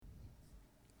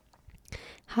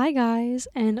Hi, guys,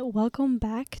 and welcome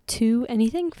back to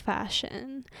Anything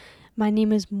Fashion. My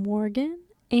name is Morgan,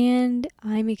 and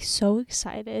I'm so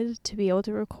excited to be able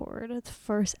to record the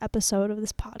first episode of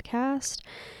this podcast.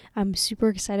 I'm super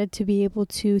excited to be able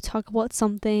to talk about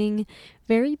something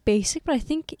very basic, but I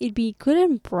think it'd be good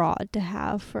and broad to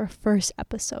have for a first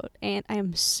episode. And I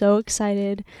am so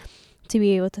excited to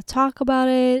be able to talk about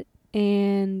it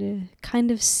and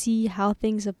kind of see how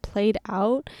things have played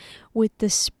out with the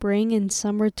spring and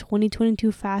summer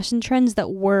 2022 fashion trends that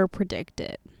were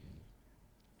predicted.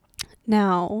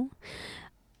 Now,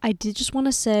 I did just want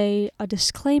to say a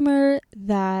disclaimer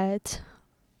that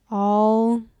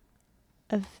all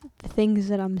of the things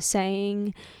that I'm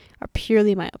saying are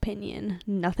purely my opinion.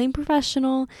 Nothing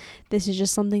professional. This is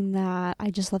just something that I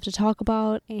just love to talk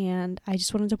about, and I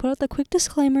just wanted to put out the quick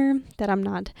disclaimer that I'm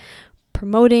not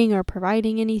promoting or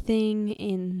providing anything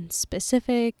in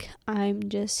specific. I'm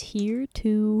just here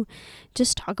to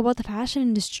just talk about the fashion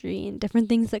industry and different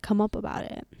things that come up about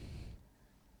it.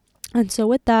 And so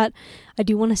with that, I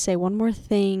do want to say one more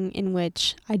thing, in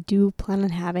which I do plan on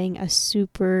having a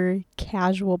super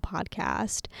casual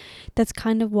podcast. That's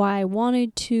kind of why I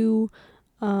wanted to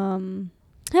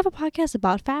have a podcast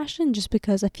about fashion, just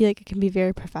because I feel like it can be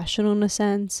very professional in a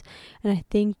sense, and I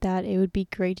think that it would be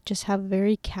great to just have a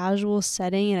very casual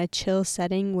setting and a chill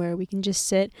setting where we can just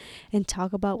sit and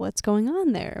talk about what's going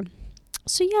on there.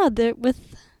 So yeah,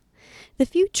 with the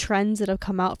few trends that have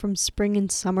come out from spring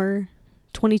and summer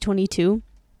 2022,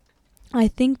 I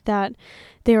think that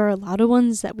there are a lot of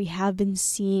ones that we have been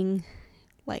seeing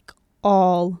like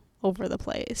all over the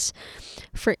place.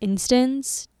 For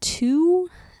instance, two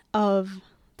of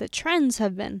the trends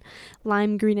have been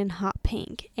lime green and hot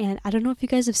pink. And I don't know if you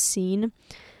guys have seen,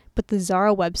 but the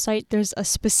Zara website, there's a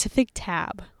specific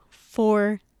tab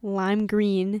for lime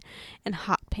green and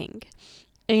hot pink.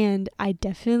 And I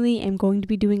definitely am going to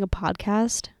be doing a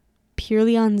podcast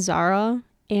purely on Zara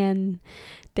and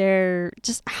they're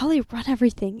just how they run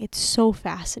everything. It's so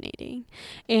fascinating.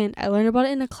 And I learned about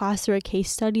it in a class or a case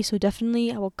study. So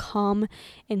definitely I will come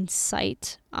and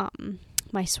cite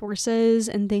my sources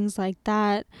and things like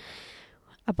that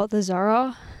about the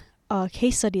Zara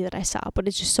case study that I saw, but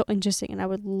it's just so interesting and I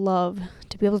would love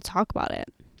to be able to talk about it.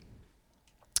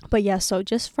 But yeah, so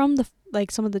just from the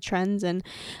some of the trends, and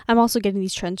I'm also getting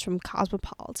these trends from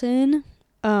Cosmopolitan.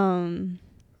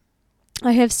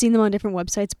 I have seen them on different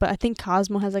websites, but I think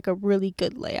Cosmo has like a really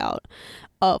good layout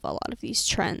of a lot of these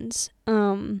trends.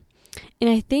 And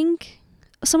I think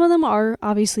some of them are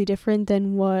obviously different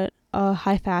than what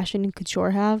high fashion and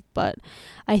couture have, but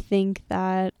I think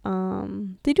that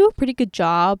they do a pretty good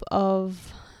job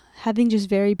of having just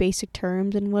very basic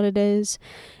terms and what it is.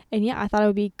 And yeah, I thought it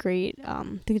would be great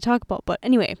thing to talk about. But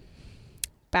anyway,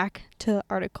 back to the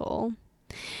article.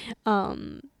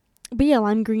 But yeah,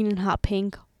 lime green and hot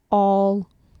pink all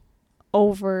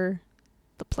over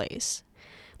the place.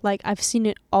 Like, I've seen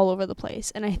it all over the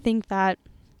place. And I think that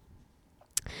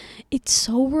it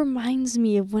so reminds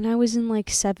me of when I was in like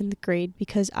 7th grade,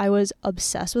 because I was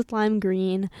obsessed with lime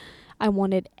green. I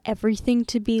wanted everything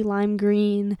to be lime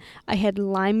green. I had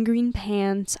lime green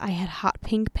pants. I had hot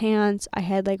pink pants. I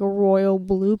had like royal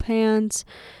blue pants.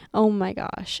 Oh my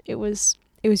gosh. It was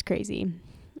crazy.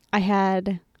 I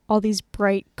had all these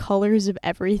bright colors of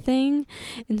everything.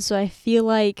 And so I feel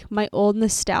like my old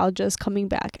nostalgia is coming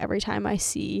back every time I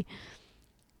see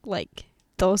like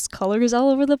those colors all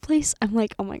over the place. I'm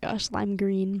like, oh my gosh, lime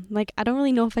green. Like, I don't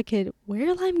really know if I could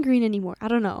wear lime green anymore. I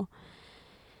don't know.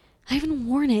 I haven't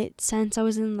worn it since I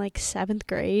was in like 7th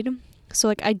grade. So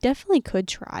like, I definitely could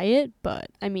try it, but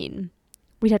I mean,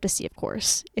 we'd have to see, of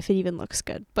course, if it even looks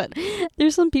good. But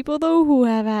there's some people though who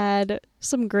have had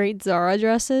some great Zara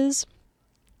dresses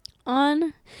on,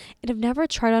 and I've never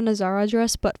tried on a Zara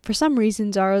dress, but for some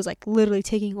reason Zara's like literally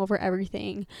taking over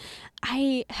everything.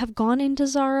 I have gone into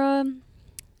Zara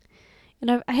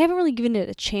and I haven't really given it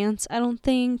a chance. I don't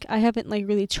think I haven't like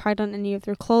really tried on any of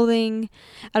their clothing.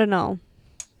 I don't know,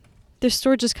 their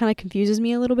store just kind of confuses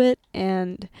me a little bit,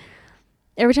 and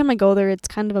every time I go there it's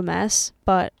kind of a mess,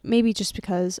 but maybe just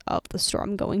because of the store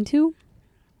I'm going to.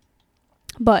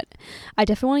 But I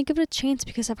definitely want to give it a chance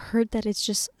because I've heard that it's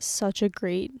just such a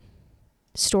great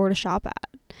store to shop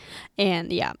at.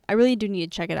 And yeah, I really do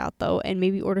need to check it out though, and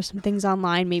maybe order some things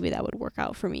online. Maybe that would work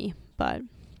out for me. But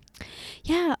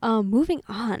yeah, moving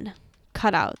on.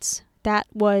 Cutouts. That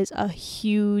was a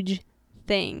huge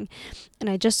thing. And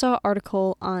I just saw an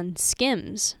article on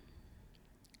Skims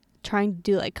trying to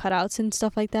do like cutouts and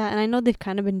stuff like that. And I know they've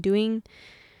kind of been doing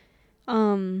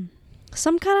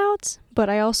some cutouts, but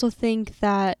I also think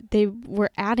that they were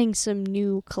adding some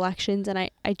new collections, and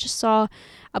I just saw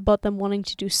about them wanting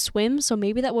to do swim, so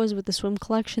maybe that was with the swim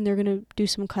collection. They're gonna do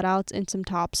some cutouts and some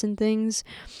tops and things.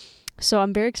 So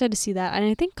I'm very excited to see that. And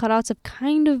I think cutouts have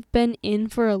kind of been in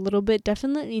for a little bit.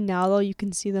 Definitely now, though, you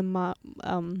can see them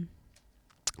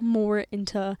more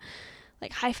into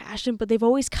like high fashion, but they've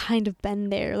always kind of been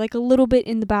there, like a little bit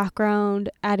in the background,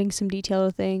 adding some detail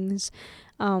to things.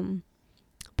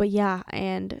 But yeah,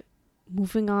 and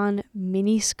moving on,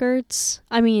 mini skirts.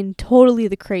 I mean, totally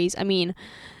the craze. I mean,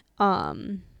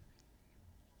 there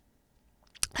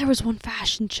was one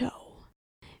fashion show,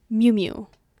 Miu Miu.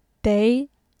 They,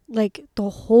 like, the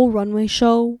whole runway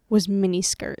show was mini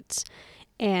skirts.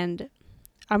 And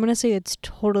I'm going to say it's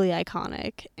totally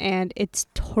iconic. And it's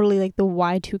totally like the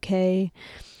Y2K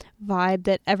vibe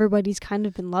that everybody's kind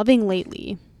of been loving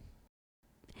lately.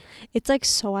 It's like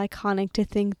so iconic to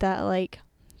think that like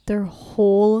their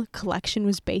whole collection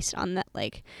was based on that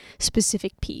like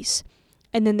specific piece.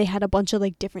 And then they had a bunch of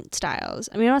like different styles.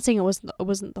 I mean, I'm not saying it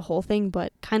wasn't the whole thing,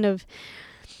 but kind of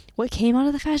what came out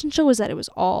of the fashion show was that it was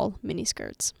all mini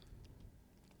skirts.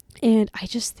 And I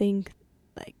just think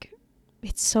like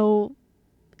it's so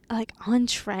like on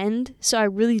trend. So I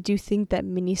really do think that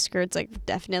mini skirts like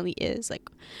definitely is like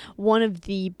one of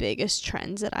the biggest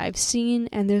trends that I've seen,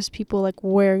 and there's people like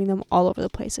wearing them all over the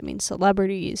place. I mean,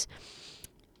 celebrities,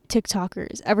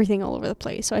 TikTokers, everything all over the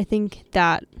place. So I think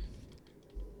that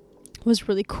was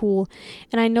really cool.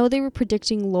 And I know they were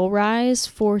predicting low rise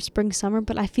for spring summer,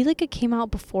 but I feel like it came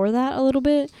out before that a little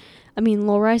bit. I mean,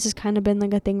 low rise has kind of been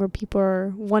like a thing where people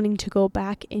are wanting to go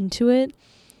back into it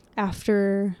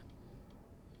after,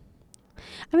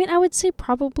 I mean, I would say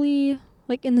probably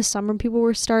like in the summer people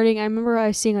were starting. I remember I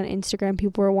was seeing on Instagram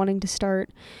people were wanting to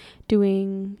start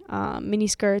doing mini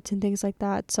skirts and things like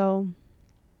that. So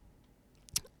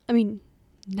I mean,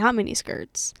 not mini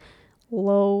skirts,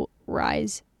 low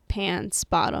rise pants,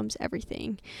 bottoms,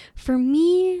 everything. For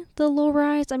me, the low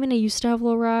rise, I mean, I used to have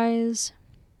low rise.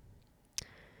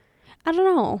 I don't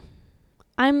know.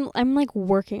 I'm like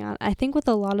working on it. I think with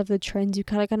a lot of the trends, you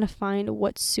kind of find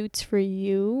what suits for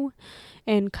you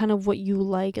and kind of what you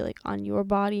like on your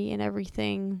body and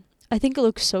everything. I think it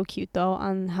looks so cute though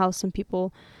on how some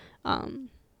people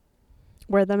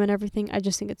wear them and everything. I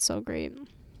just think it's so great.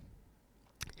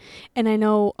 And I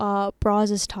know bras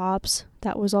as tops,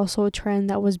 that was also a trend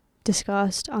that was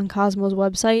discussed on Cosmo's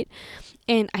website.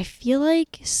 And I feel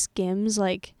like Skims,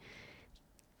 like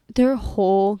their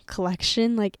whole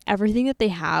collection, like everything that they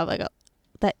have, like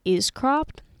that is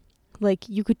cropped, like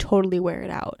you could totally wear it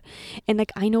out. And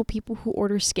like I know people who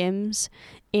order Skims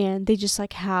and they just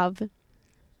like have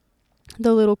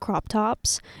the little crop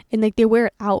tops and like they wear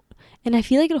it out. And I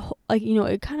feel like it, like, you know,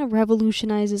 it kind of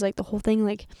revolutionizes like the whole thing.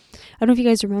 Like I don't know if you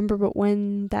guys remember, but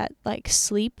when that like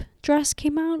sleep dress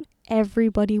came out,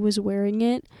 everybody was wearing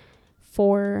it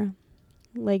for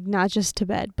like not just to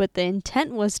bed, but the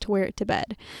intent was to wear it to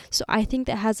bed. So I think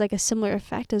that has like a similar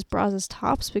effect as bras as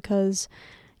tops, because,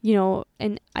 you know,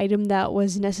 an item that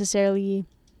was necessarily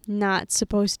not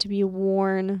supposed to be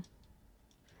worn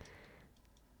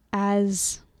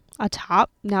as a top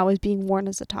now is being worn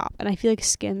as a top. And I feel like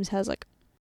Skims has like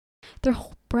their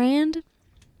whole brand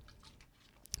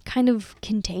kind of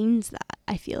contains that,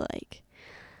 I feel like.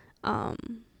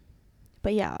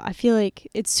 But yeah, I feel like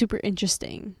it's super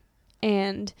interesting.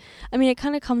 And I mean, it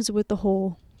kind of comes with the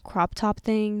whole crop top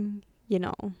thing, you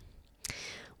know,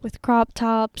 with crop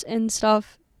tops and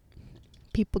stuff.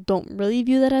 People don't really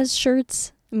view that as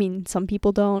shirts. I mean, some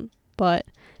people don't, but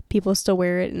people still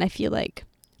wear it. And I feel like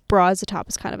bra as a top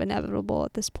is kind of inevitable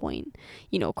at this point.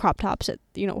 You know, crop tops that,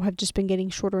 you know, have just been getting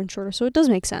shorter and shorter. So it does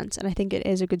make sense. And I think it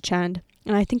is a good trend.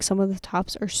 And I think some of the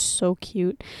tops are so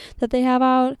cute that they have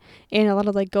out. And a lot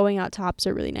of like going out tops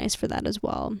are really nice for that as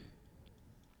well.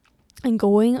 And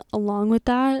going along with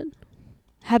that,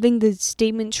 having the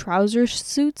statement trouser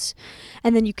suits,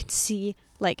 and then you can see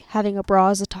like having a bra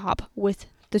as a top with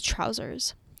the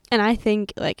trousers. And I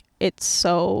think like it's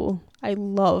so, I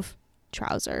love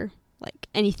trouser, like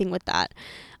anything with that.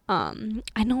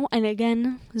 I know, and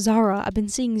again, Zara, I've been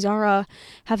seeing Zara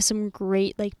have some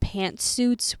great like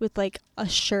pantsuits with like a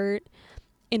shirt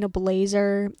in a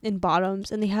blazer in bottoms,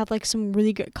 and they have like some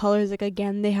really good colors. Like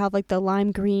again, they have like the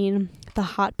lime green, the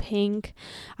hot pink.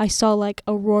 I saw like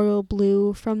a royal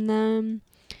blue from them,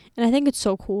 and I think it's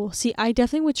so cool. See, I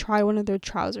definitely would try one of their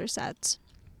trouser sets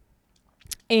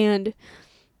and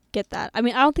get that. I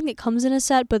mean, I don't think it comes in a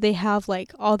set, but they have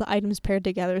like all the items paired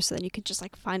together, so then you can just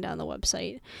like find it on the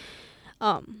website.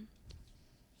 But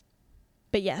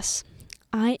yes,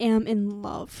 I am in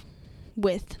love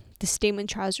with the statement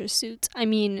trouser suits. I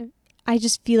mean, I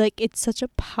just feel like it's such a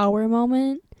power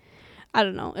moment. I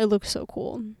don't know. It looks so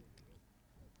cool.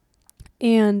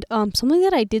 And something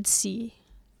that I did see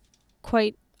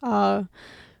quite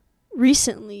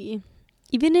recently,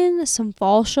 even in some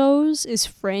fall shows, is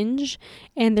fringe,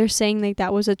 and they're saying like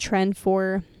that was a trend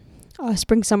for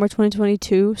spring summer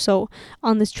 2022. So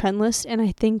on this trend list, and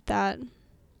I think that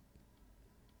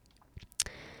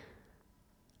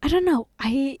I don't know.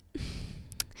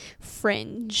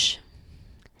 Fringe.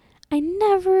 I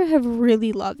never have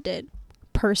really loved it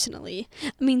personally.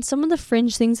 I mean, some of the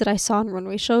fringe things that I saw in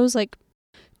runway shows, like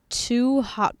 2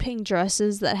 hot pink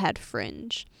dresses that had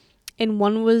fringe. And it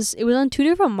was on 2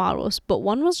 different models, but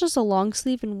one was just a long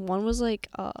sleeve and one was like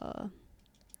a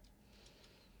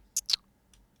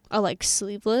like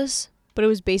sleeveless, but it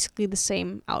was basically the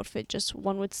same outfit, just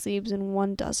one with sleeves and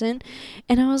one doesn't.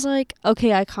 And I was like, okay,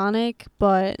 iconic,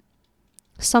 but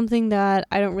something that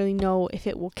I don't really know if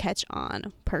it will catch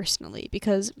on personally,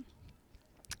 because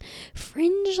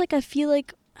fringe, like, I feel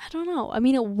like, I don't know. I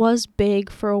mean, it was big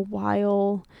for a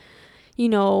while,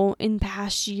 in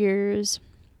past years,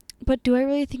 but do I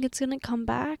really think it's gonna come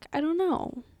back? I don't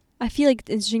know. I feel like it's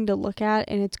interesting to look at,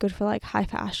 and it's good for like high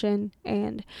fashion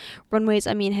and runways.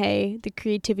 I mean, hey, the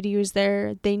creativity was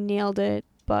there, they nailed it,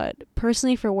 but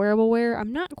personally for wearable wear,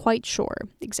 I'm not quite sure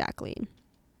exactly.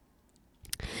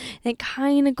 And it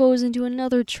kind of goes into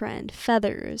another trend,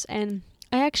 feathers. And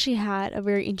I actually had a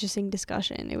very interesting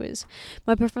discussion. It was,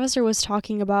 my professor was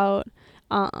talking about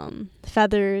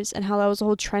feathers and how that was a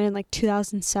whole trend in like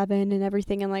 2007 and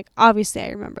everything. And like, obviously I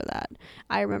remember that.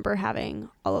 I remember having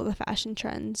all of the fashion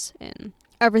trends and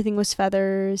everything was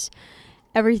feathers.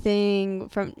 Everything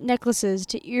from necklaces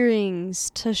to earrings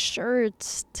to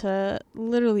shirts to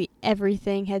literally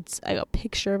everything had like a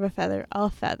picture of a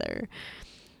feather,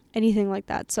 anything like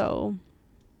that. So,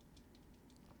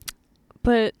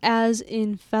 but as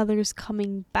in feathers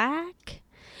coming back,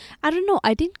 I don't know.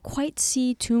 I didn't quite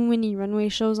see too many runway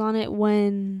shows on it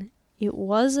when it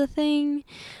was a thing.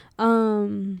 I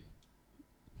don't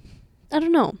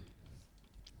know.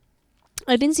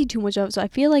 I didn't see too much of it, so I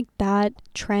feel like that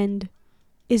trend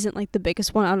isn't like the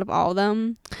biggest one out of all of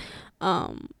them.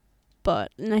 And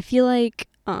I feel like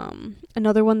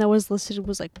another one that was listed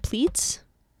was like pleats.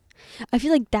 I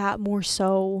feel like that more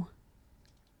so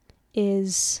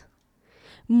is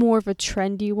more of a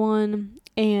trendy one,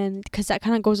 and because that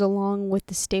kind of goes along with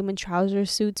the statement trouser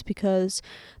suits, because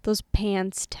those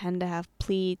pants tend to have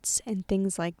pleats and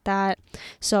things like that.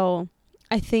 So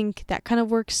I think that kind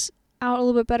of works out a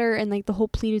little bit better. And like the whole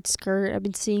pleated skirt, I've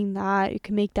been seeing that you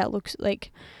can make that look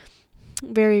like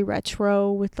very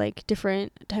retro with like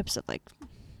different types of like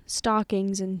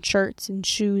stockings and shirts and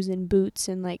shoes and boots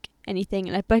and like anything.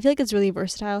 But I feel like it's really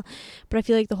versatile. But I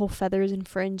feel like the whole feathers and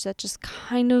fringe, that just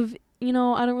kind of, I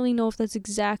don't really know if that's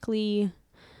exactly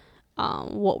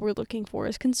what we're looking for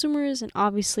as consumers. And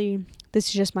obviously this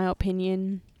is just my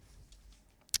opinion,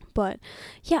 but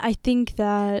yeah, I think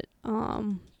that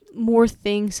more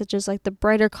things such as like the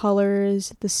brighter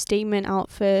colors, the statement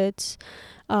outfits,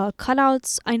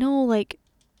 cutouts, I know like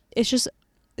it's just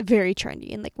very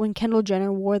trendy. And like when Kendall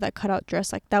Jenner wore that cutout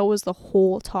dress, like that was the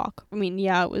whole talk. I mean,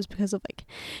 yeah, it was because of like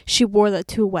she wore that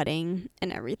to a wedding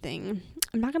and everything.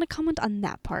 I'm not gonna comment on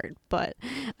that part, but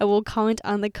I will comment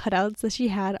on the cutouts that she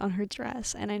had on her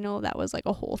dress. And I know that was like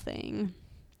a whole thing.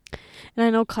 And I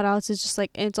know cutouts is just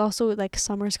like, it's also like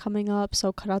summer's coming up,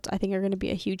 so cutouts I think are gonna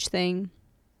be a huge thing.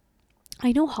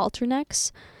 I know halter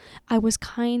necks, I was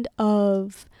kind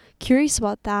of curious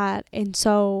about that, and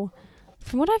so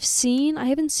from what I've seen, I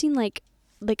haven't seen like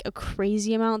a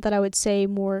crazy amount that I would say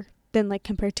more than like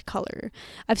compared to color.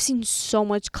 I've seen so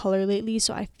much color lately,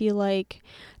 so I feel like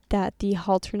that the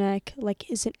halter neck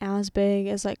like isn't as big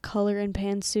as like color and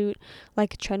pantsuit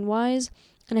like trend wise.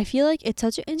 And I feel like it's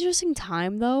such an interesting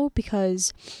time though,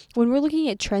 because when we're looking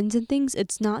at trends and things,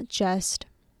 it's not just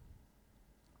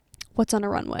what's on a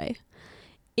runway.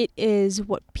 It is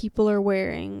what people are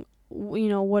wearing,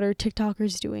 what are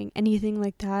TikTokers doing, anything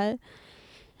like that.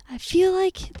 I feel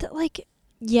like that, like,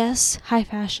 yes, high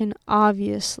fashion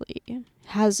obviously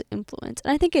has influence,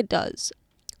 and I think it does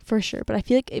for sure, but I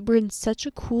feel like we're in such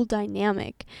a cool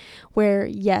dynamic where,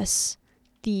 yes,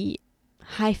 the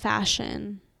high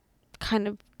fashion kind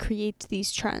of creates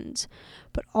these trends,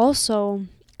 but also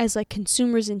as like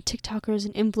consumers and TikTokers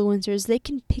and influencers, they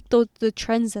can pick the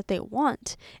trends that they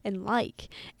want and like,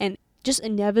 and just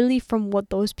inevitably from what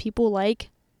those people like,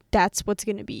 that's what's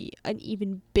going to be an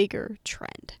even bigger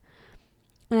trend.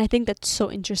 And I think that's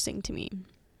so interesting to me.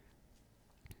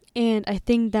 And I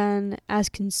think then as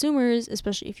consumers,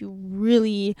 especially if you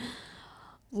really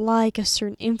like a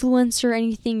certain influencer or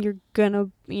anything, you're gonna,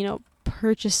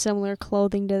 purchase similar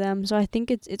clothing to them. So I think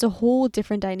it's a whole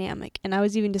different dynamic. And I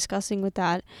was even discussing with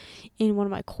that in one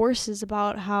of my courses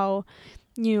about how,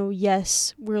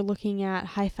 yes, we're looking at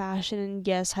high fashion, and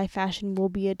yes, high fashion will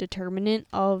be a determinant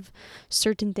of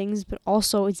certain things, but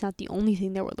also it's not the only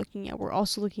thing that we're looking at. We're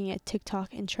also looking at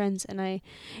TikTok and trends, and I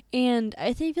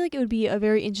feel like it would be a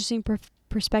very interesting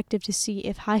perspective to see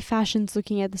if high fashion's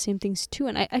looking at the same things too.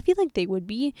 And I feel like they would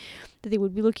be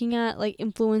looking at like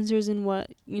influencers and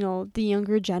what the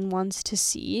younger gen wants to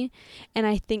see.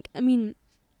 And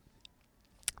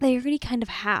they already kind of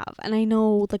have. And I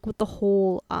know, like, with the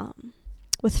whole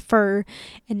with fur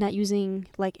and not using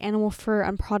like animal fur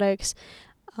on products,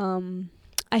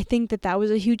 I think that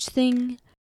was a huge thing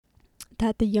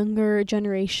that the younger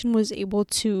generation was able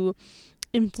to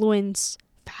influence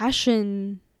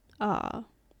fashion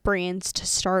brands to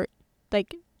start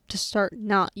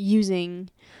not using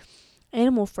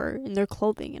animal fur in their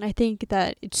clothing. And I think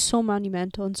that it's so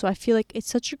monumental, and so I feel like it's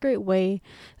such a great way,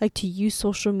 like, to use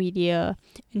social media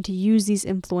and to use these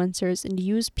influencers and to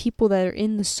use people that are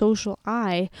in the social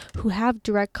eye who have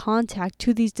direct contact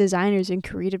to these designers and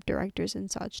creative directors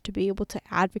and such, to be able to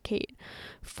advocate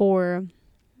for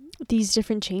these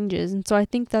different changes. And so I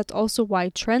think that's also why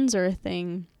trends are a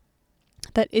thing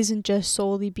that isn't just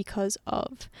solely because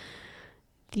of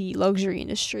the luxury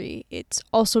industry. It's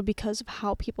also because of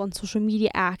how people on social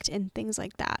media act and things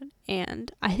like that. And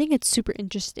I think it's super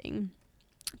interesting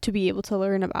to be able to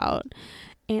learn about.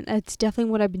 And it's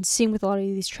definitely what I've been seeing with a lot of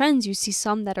these trends. You see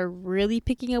some that are really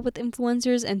picking up with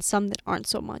influencers and some that aren't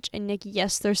so much. And like,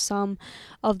 yes, there's some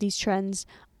of these trends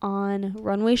on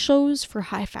runway shows for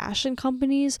high fashion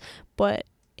companies, but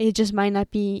it just might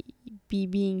not be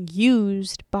being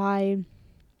used by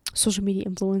social media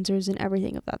influencers and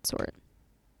everything of that sort.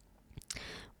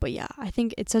 But yeah, I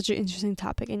think it's such an interesting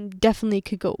topic and definitely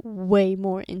could go way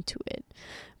more into it.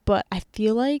 But I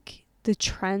feel like the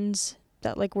trends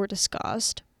that like were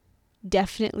discussed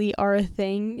definitely are a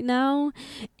thing now.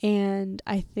 And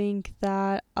I think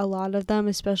that a lot of them,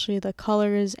 especially the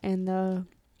colors and the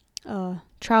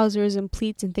trousers and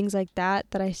pleats and things like that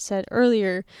I said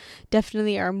earlier,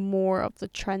 definitely are more of the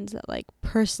trends that, like,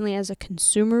 personally as a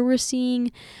consumer we're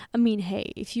seeing. I mean,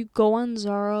 hey, if you go on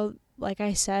Zara, like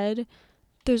I said,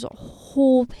 there's a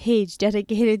whole page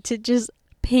dedicated to just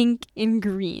pink and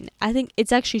green. I think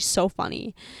it's actually so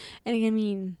funny. And I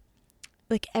mean,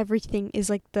 like, everything is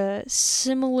like the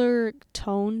similar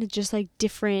tone, just like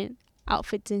different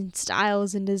outfits and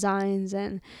styles and designs.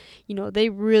 And they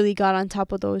really got on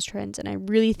top of those trends, and I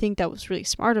really think that was really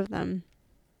smart of them,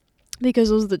 because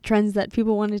those are the trends that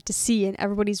people wanted to see, and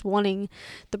everybody's wanting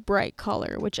the bright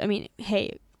color, which, I mean,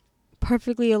 hey,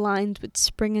 perfectly aligns with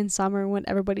spring and summer, what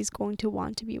everybody's going to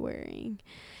want to be wearing.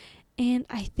 And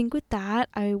I think with that,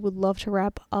 I would love to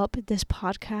wrap up this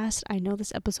podcast. I know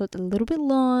this episode's a little bit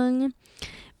long,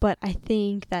 but I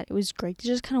think that it was great to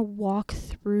just kind of walk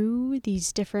through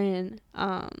these different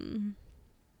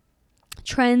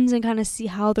trends and kind of see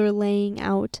how they're laying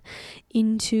out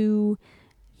into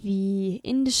the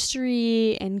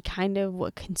industry and kind of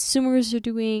what consumers are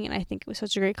doing. And I think it was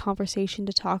such a great conversation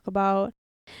to talk about.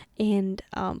 And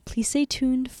please stay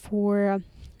tuned for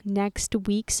next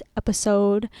week's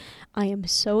episode. I am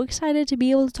so excited to be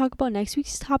able to talk about next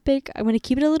week's topic. I'm going to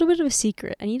keep it a little bit of a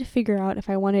secret. I need to figure out if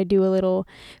I want to do a little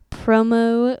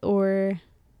promo or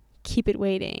keep it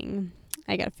waiting.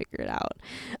 I got to figure it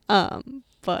out.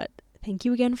 But thank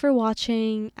you again for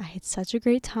watching. I had such a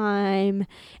great time.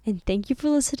 And thank you for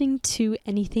listening to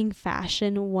Anything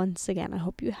Fashion once again. I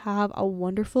hope you have a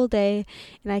wonderful day.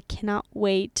 And I cannot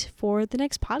wait for the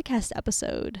next podcast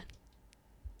episode.